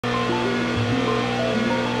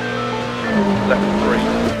left 3.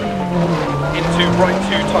 Into right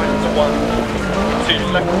 2 tightens 1. Into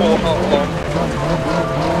left 4 half long.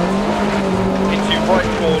 Into right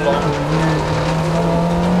 4 long.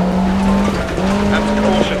 And to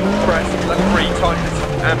caution, crest, left 3 tightens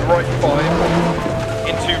and right 5.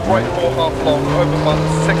 Into right 4 half long, over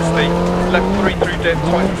bumps 60. Left 3 through dip,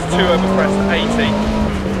 tightens 2 over crest, 80.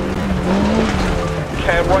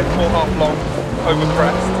 Care right 4 half long, over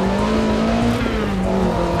crest.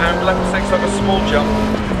 And left 6 over small jump.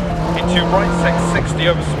 Into right 6, 60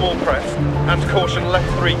 over small crest. And caution, left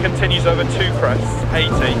 3 continues over 2 crests,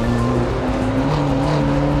 80.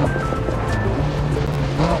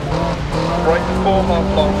 Right 4 half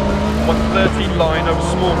long, 130 line over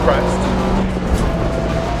small crest.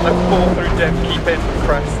 Left 4 through dip, keep in,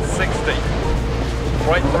 crest, 60.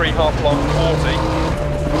 Right 3 half long, 40.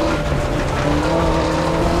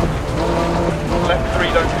 Left 3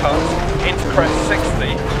 don't cut, into crest,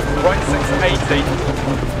 60. Right 6, 80.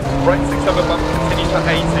 Right 6 over bump continues for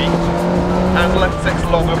 80. And left 6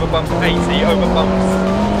 long over bump, 80 over bumps.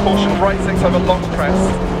 Caution, right 6 over long crest.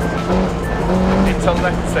 Into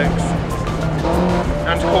left 6.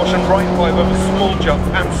 And caution, right 5 over small jump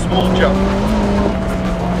and small jump.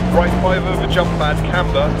 Right 5 over jump pad,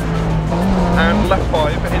 camber, and left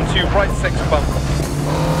 5 into right 6 bump.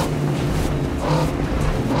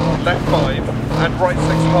 Left 5 and right 6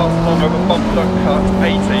 half long over bump, don't cut,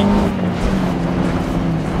 80.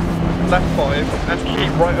 Left 5 and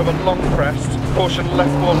keep right over long crest. Caution,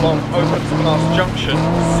 left 4 long, opens past junction,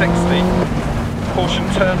 60. Caution,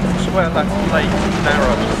 turn square left, late,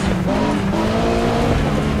 narrows.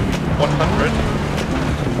 100.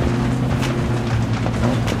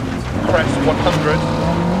 Crest 100.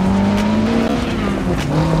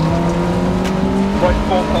 Right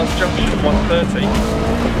 4 past junction 130.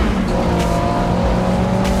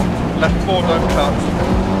 Left 4 don't cut.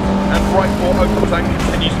 And right 4 opens and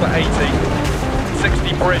continues for 80.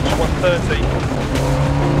 60 bridge 130.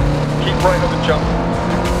 Keep right over jump.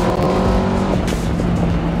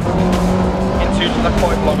 Into left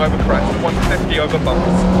 5 long over crest, 150 over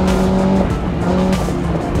bumps.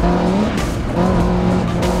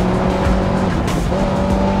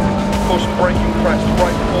 Caution, braking crest,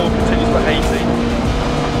 right 4 continues for 80.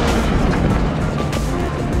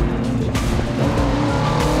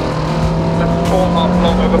 Left 4 half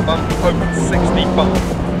long over bump, open 60 bump.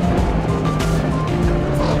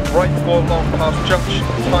 Right 4 long past junction,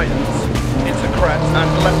 tightens, into crest, and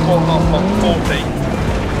left 4 half long, 40.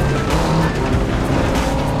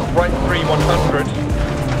 Right 3, 100.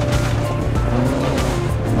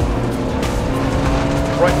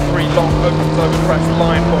 Right 3 long opens over crest,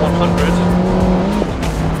 line for 100.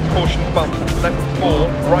 Caution bump, left 4,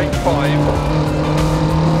 right 5.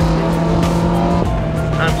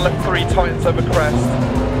 And left 3 tightens over crest.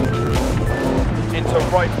 Into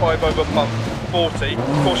right 5 over bump, 40.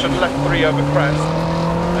 Caution, left 3 over crest.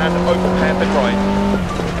 And open hairpin right.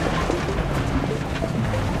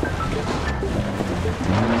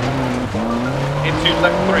 Into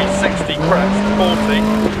left 3, 60 crest, 40.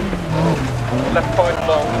 Left 5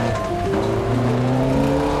 long.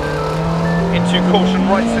 Into caution,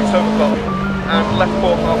 right 6 over bump. And left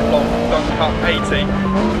 4 half long, don't cut, 80.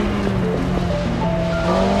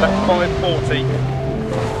 Left 5, 40.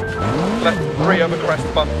 Left 3 over crest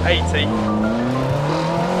bump, 80.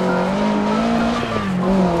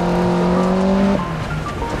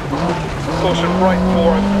 Caution, right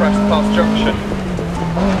 4 over crest past junction.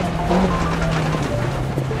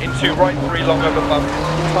 Into right 3 long over bump,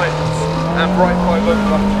 tightens. And right 5 over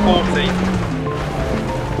bump, 40.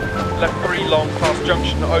 Left 3 long past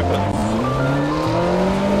junction, opens.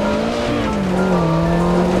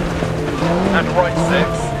 And right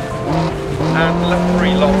 6. And left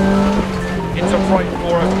 3 long. Into right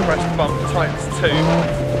 4 over crest bump, tightens 2.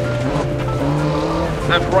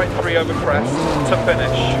 And right 3 over crest to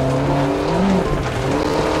finish.